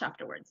crash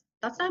afterwards.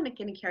 That's not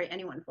going to carry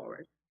anyone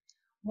forward.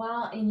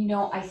 Well, and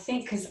I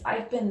think because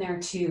I've been there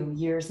too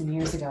years and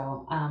years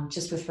ago,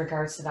 just with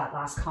regards to that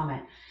last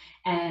comment,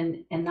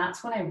 and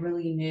that's when I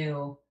really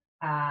knew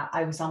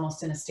I was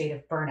almost in a state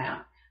of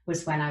burnout.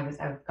 Was when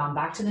I've gone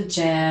back to the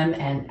gym,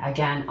 and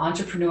again,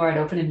 entrepreneur. I'd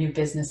opened a new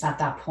business at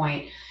that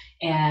point,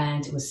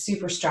 and it was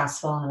super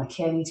stressful. And I'm like,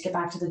 okay, I need to get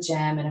back to the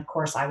gym. And of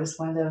course, I was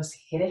one of those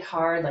hit it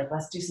hard, like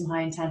let's do some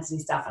high intensity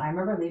stuff. And I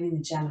remember leaving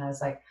the gym, and I was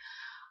like,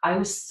 I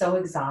was so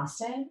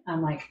exhausted.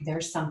 I'm like,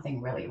 there's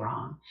something really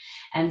wrong.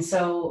 And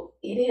so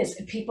it is.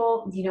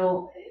 People,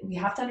 we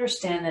have to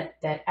understand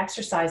that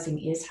exercising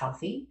is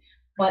healthy,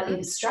 but Mm-hmm. it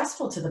is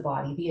stressful to the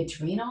body. The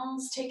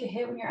adrenals take a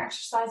hit when you're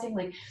exercising.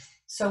 Like,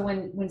 so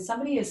when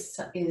somebody is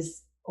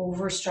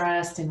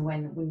overstressed, and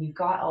when you've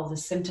got all the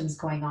symptoms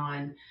going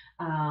on,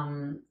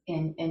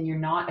 and you're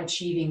not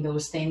achieving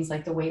those things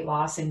like the weight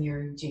loss, and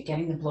you're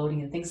getting the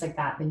bloating and things like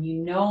that, then you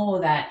know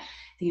that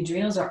the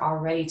adrenals are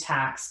already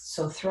taxed.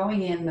 So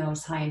throwing in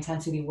those high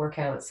intensity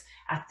workouts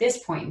at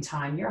this point in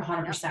time, you're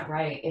Yep. 100%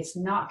 right. It's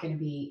not going to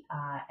be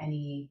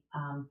any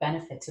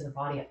benefit to the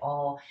body at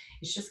all.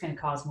 It's just going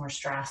to cause more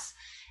stress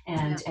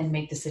Yeah. and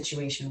make the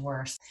situation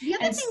worse. The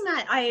other And thing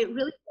that I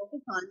really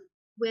focus on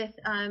with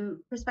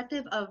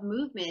perspective of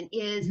movement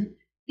is mhm,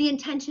 the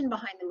intention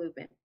behind the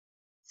movement.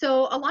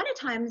 So a lot of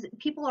times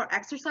people are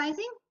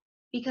exercising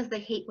because they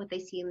hate what they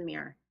see in the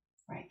mirror,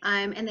 right,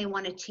 and they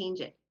want to change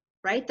it,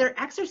 right? They're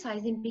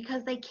exercising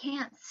because they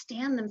can't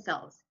stand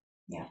themselves.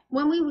 yeah,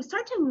 When we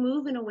start to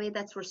move in a way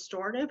that's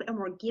restorative and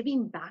we're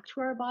giving back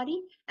to our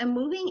body and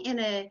moving in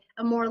a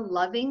more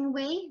loving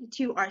way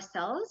to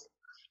ourselves.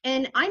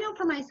 And I know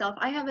for myself,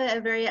 I have a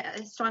very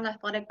strong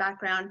athletic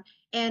background.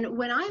 And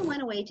when I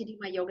went away to do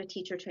my yoga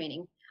teacher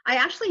training, I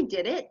actually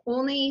did it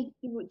only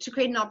to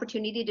create an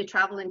opportunity to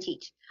travel and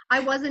teach. I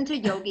wasn't a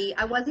yogi.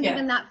 I wasn't yeah,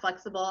 even that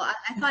flexible. I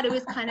thought it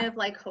was kind of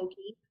like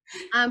hokey,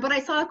 but I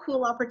saw a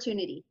cool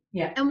opportunity.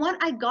 yeah, And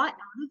what I got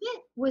out of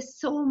it was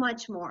so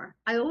much more.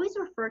 I always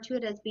refer to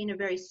it as being a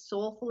very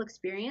soulful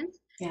experience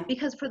yeah.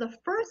 because for the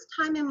first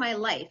time in my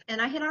life,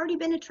 and I had already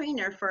been a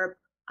trainer for,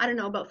 I don't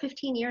know, about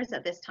 15 years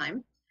at this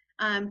time.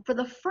 For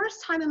the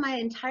first time in my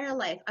entire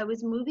life, I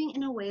was moving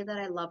in a way that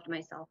I loved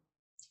myself.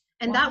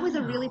 And that was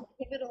a really Wow.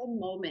 pivotal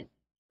moment.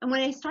 And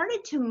when I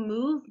started to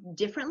move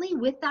differently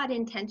with that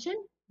intention,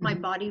 my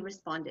Hmm. body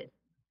responded.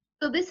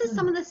 So this is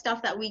some of the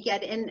stuff that we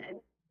get in,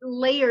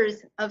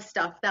 layers of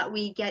stuff that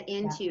we get Yeah.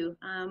 into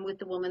with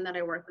the woman that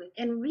I work with,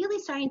 and really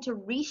starting to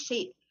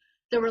reshape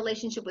the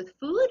relationship with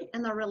food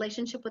and the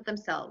relationship with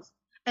themselves,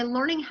 and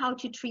learning how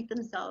to treat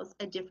themselves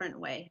a different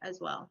way as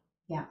well.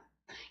 Yeah.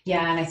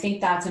 Yeah, and I think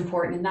that's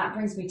important. And that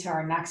brings me to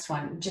our next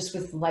one, just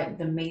with like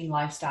the main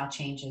lifestyle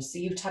changes. So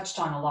you've touched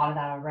on a lot of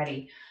that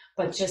already,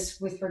 but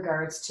just with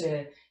regards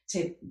to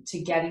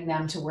getting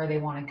them to where they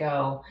want to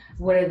go,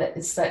 what are the,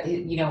 it's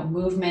the,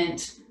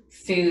 movement,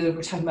 food,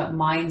 we're talking about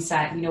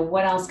mindset,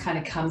 what else kind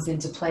of comes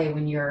into play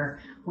when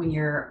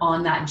you're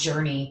on that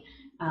journey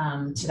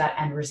to that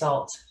end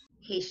result?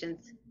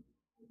 Patience.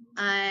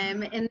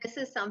 And this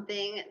is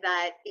something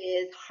that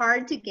is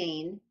hard to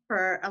gain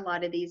for a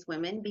lot of these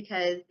women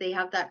because they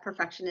have that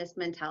perfectionist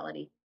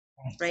mentality,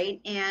 Right.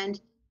 right?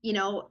 And,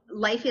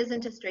 life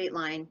isn't a straight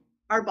line.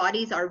 Our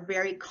bodies are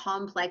very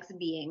complex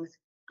beings.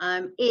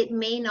 It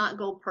may not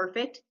go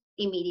perfect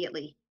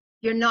immediately.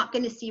 You're not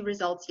going to see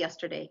results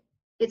yesterday.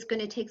 It's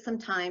going to take some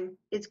time.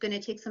 It's going to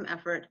take some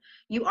effort.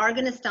 You are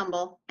going to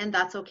stumble, and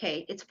that's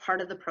okay. It's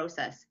part of the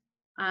process.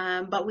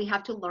 But we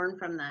have to learn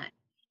from that.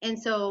 And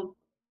so,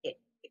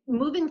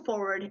 moving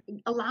forward,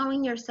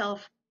 allowing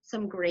yourself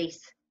some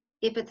grace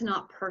if it's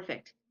not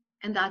perfect,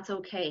 and that's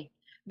okay.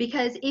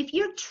 Because if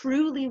you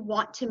truly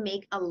want to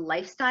make a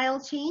lifestyle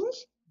change,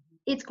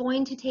 it's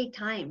going to take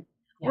time.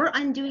 Yeah. We're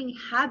undoing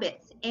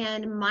habits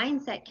and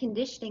mindset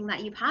conditioning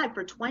that you've had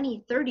for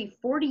 20, 30,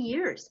 40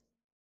 years.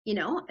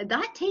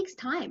 That takes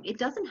time. It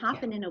doesn't Yeah.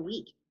 happen in a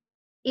week.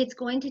 It's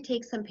going to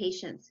take some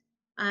patience.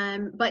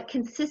 But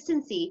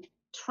consistency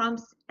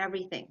trumps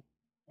everything.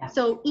 Yeah.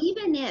 So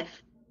even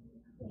if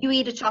you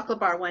eat a chocolate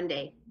bar one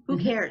day, who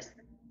Hmm. cares?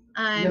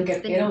 You'll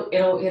get The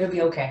it'll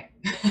be okay.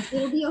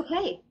 It'll be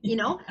okay.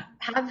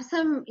 Have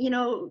some,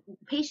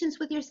 patience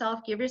with yourself,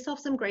 give yourself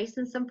some grace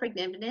and some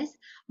forgiveness,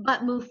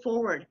 but move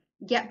forward.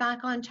 Get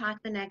back on track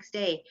the next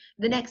day,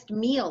 the Yeah. next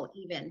meal,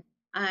 even.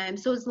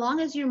 So as long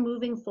as you're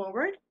moving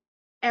forward,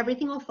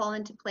 everything will fall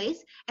into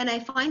place. And I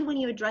find when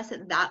you address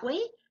it that way,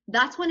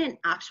 that's when an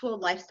actual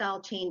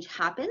lifestyle change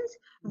happens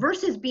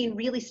versus being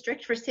really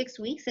strict for 6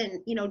 weeks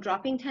and,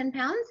 dropping 10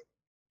 pounds,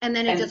 and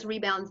then it And just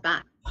rebounds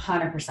back.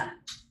 100%.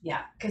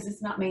 Yeah, because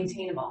it's not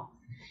maintainable.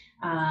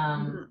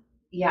 Um, Mhm.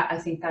 yeah, I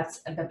think that's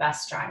the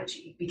best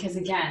strategy because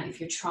again, if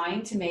you're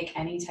trying to make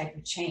any type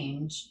of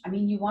change, I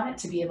mean, you want it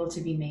to be able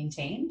to be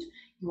maintained.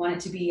 You want it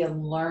to be a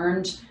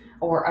learned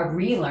or a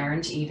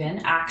relearned even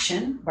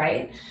action,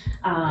 right?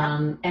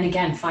 Yep. And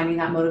again, finding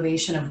that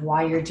motivation of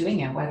why you're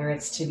doing it, whether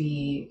it's to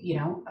be,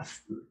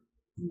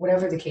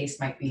 whatever the case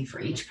might be for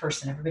each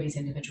person, everybody's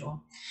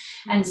individual.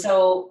 And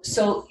Mhm.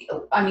 so,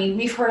 I mean,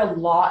 we've heard a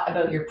lot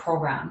about your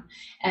program.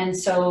 And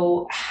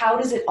so how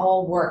does it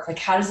all work? Like,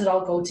 how does it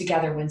all go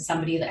together when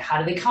somebody, like, how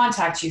do they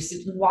contact you? So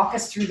walk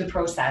us through the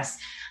process.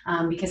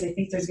 Because I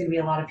think there's going to be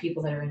a lot of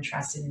people that are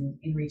interested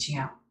in reaching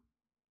out.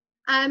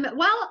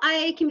 Well,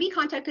 I can be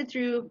contacted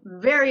through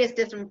various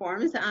different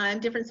forms on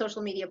different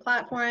social media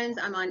platforms.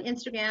 I'm on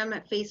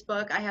Instagram,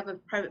 Facebook. I have a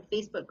private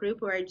Facebook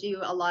group where I do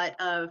a lot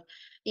of,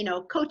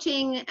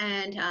 coaching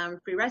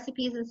and free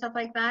recipes and stuff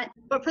like that.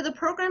 But for the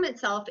program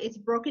itself, it's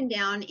broken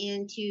down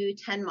into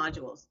 10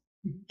 modules.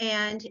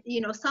 And,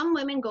 some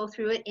women go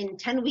through it in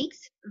 10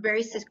 weeks,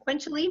 very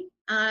sequentially,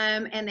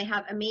 and they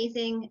have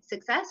amazing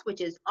success,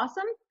 which is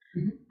awesome.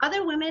 Mhm.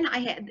 Other women,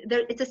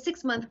 it's a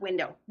 6-month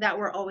window that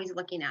we're always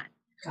looking at.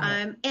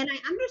 Got it. And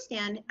I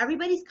understand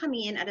everybody's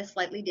coming in at a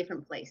slightly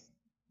different place.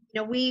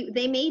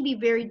 They may be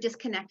very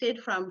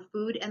disconnected from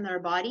food and their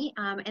body,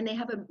 and they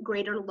have a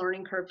greater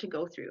learning curve to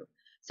go through.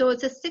 So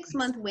it's a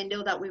 6-month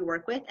window that we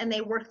work with, and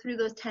they work through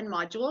those 10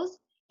 modules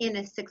in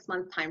a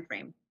 6-month time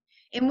frame.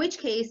 In which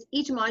case,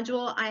 each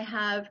module I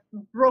have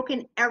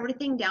broken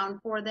everything down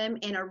for them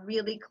in a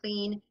really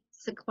clean,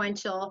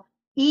 sequential,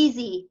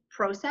 easy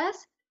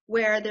process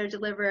where they're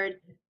delivered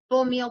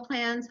full meal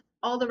plans,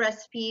 all the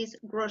recipes,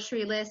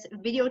 grocery lists,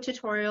 video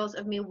tutorials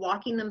of me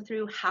walking them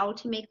through how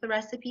to make the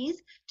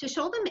recipes to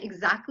show them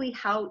exactly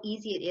how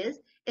easy it is,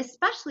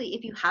 especially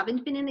if you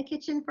haven't been in the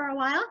kitchen for a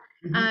while.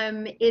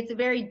 Mhm. It's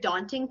very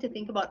daunting to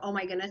think about, oh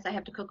my goodness, I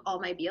have to cook all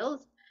my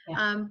meals.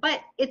 Yeah.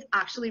 But it's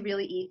actually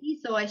really easy.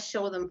 So I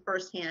show them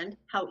firsthand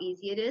how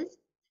easy it is.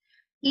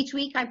 Each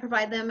week, I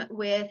provide them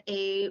with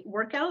a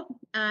workout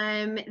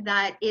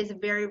that is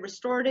very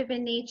restorative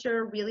in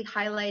nature, really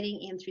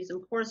highlighting in-throughs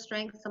and core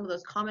strength, some of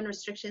those common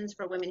restrictions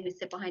for women who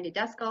sit behind a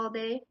desk all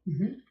day.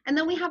 Mhm. And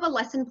then we have a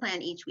lesson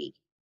plan each week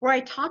where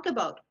I talk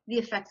about the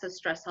effects of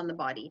stress on the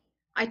body.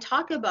 I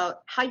talk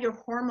about how your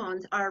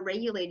hormones are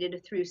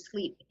regulated through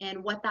sleep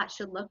and what that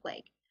should look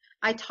like.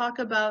 I talk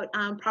about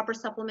proper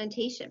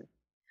supplementation.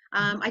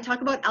 Mhm. I talk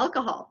about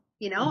alcohol.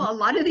 Mhm. A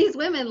lot of these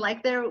women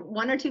like their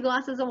 1 or 2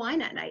 glasses of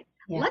wine at night.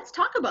 Yeah. Let's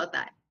talk about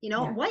that.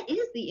 Yeah. What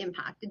is the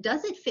impact?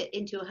 Does it fit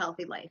into a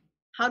healthy life?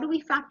 How do we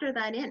factor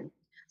that in?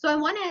 So I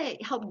want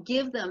to help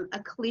give them a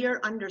clear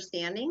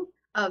understanding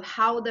of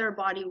how their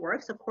body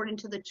works according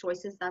to the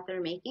choices that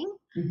they're making.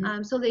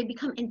 So they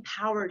become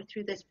empowered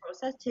through this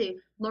process to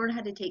learn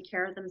how to take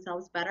care of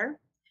themselves better.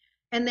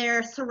 And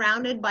they're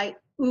surrounded by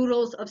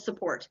oodles of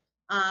support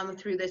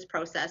through this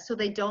process. So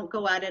they don't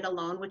go at it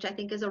alone, which I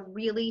think is a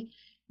really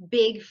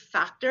big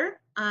factor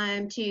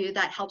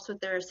that helps with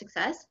their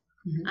success.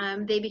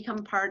 They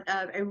become part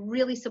of a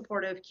really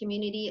supportive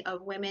community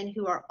of women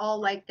who are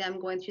all like them,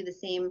 going through the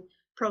same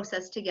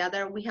process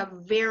together. We have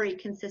very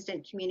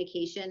consistent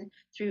communication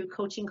through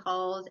coaching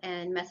calls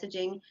and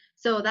messaging,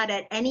 so that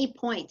at any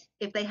point,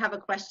 if they have a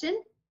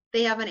question,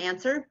 they have an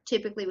answer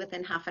typically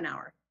within half an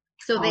hour.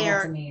 So they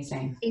that's are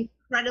amazing.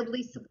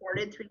 Incredibly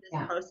supported through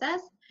this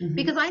process.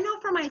 Because I know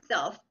for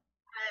myself,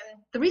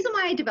 the reason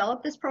why I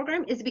developed this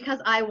program is because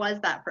I was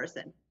that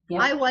person.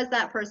 I was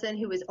that person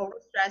who was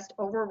overstressed,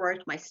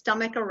 overworked, my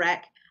stomach a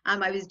wreck.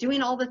 I was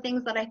doing all the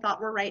things that I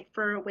thought were right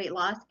for weight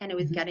loss, and it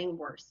was getting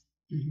worse.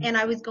 And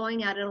I was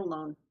going at it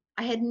alone.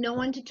 I had no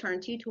one to turn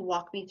to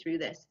walk me through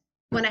this.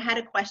 When I had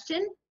a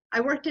question,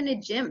 I worked in a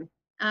gym.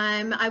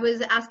 I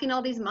was asking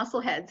all these muscle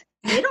heads.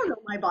 They don't know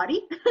my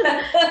body.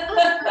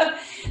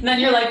 And then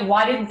you're like,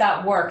 why didn't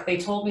that work? They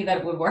told me that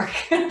it would work.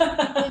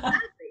 Exactly.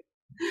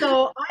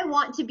 So I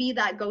want to be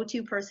that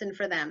go-to person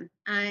for them,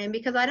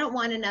 because I don't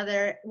want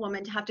another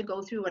woman to have to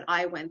go through what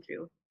I went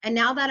through. And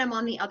now that I'm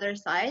on the other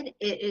side,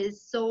 it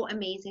is so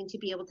amazing to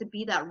be able to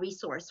be that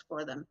resource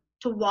for them,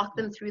 to walk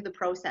them through the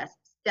process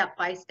step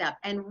by step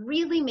and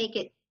really make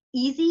it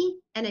easy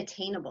and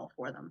attainable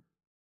for them.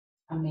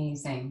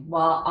 Amazing.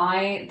 Well,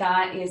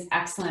 that is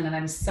excellent. And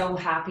I'm so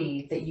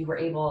happy that you were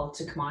able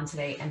to come on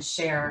today and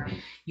share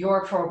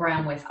your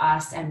program with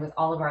us and with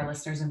all of our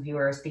listeners and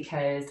viewers,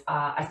 because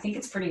I think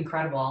it's pretty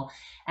incredible.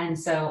 And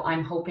so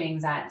I'm hoping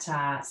that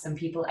some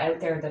people out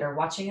there that are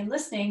watching and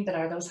listening, that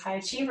are those high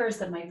achievers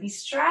that might be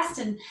stressed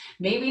and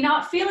maybe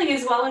not feeling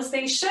as well as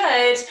they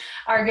should,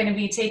 are going to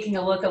be taking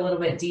a look a little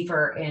bit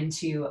deeper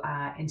into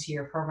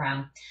your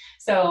program.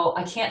 So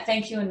I can't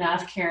thank you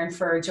enough, Karen,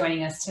 for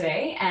joining us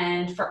today.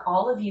 And for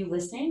all of you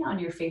listening on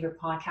your favorite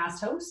podcast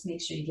host, make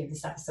sure you give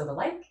this episode a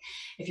like.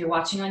 If you're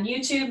watching on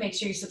YouTube, make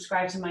sure you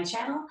subscribe to my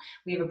channel.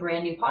 We have a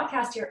brand new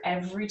podcast here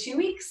every 2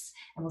 weeks,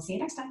 and we'll see you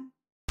next time.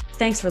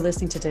 Thanks for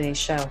listening to today's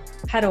show.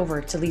 Head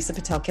over to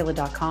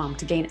LisaPitel-Killah.com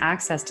to gain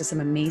access to some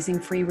amazing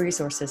free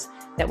resources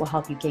that will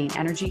help you gain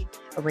energy,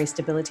 erase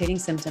debilitating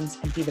symptoms,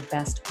 and be the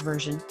best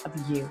version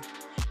of you.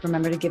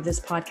 Remember to give this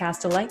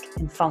podcast a like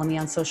and follow me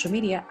on social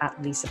media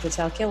at Lisa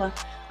Pitel-Killah.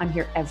 I'm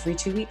here every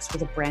 2 weeks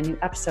with a brand new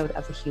episode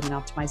of the Human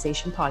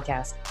Optimization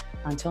Podcast.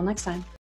 Until next time.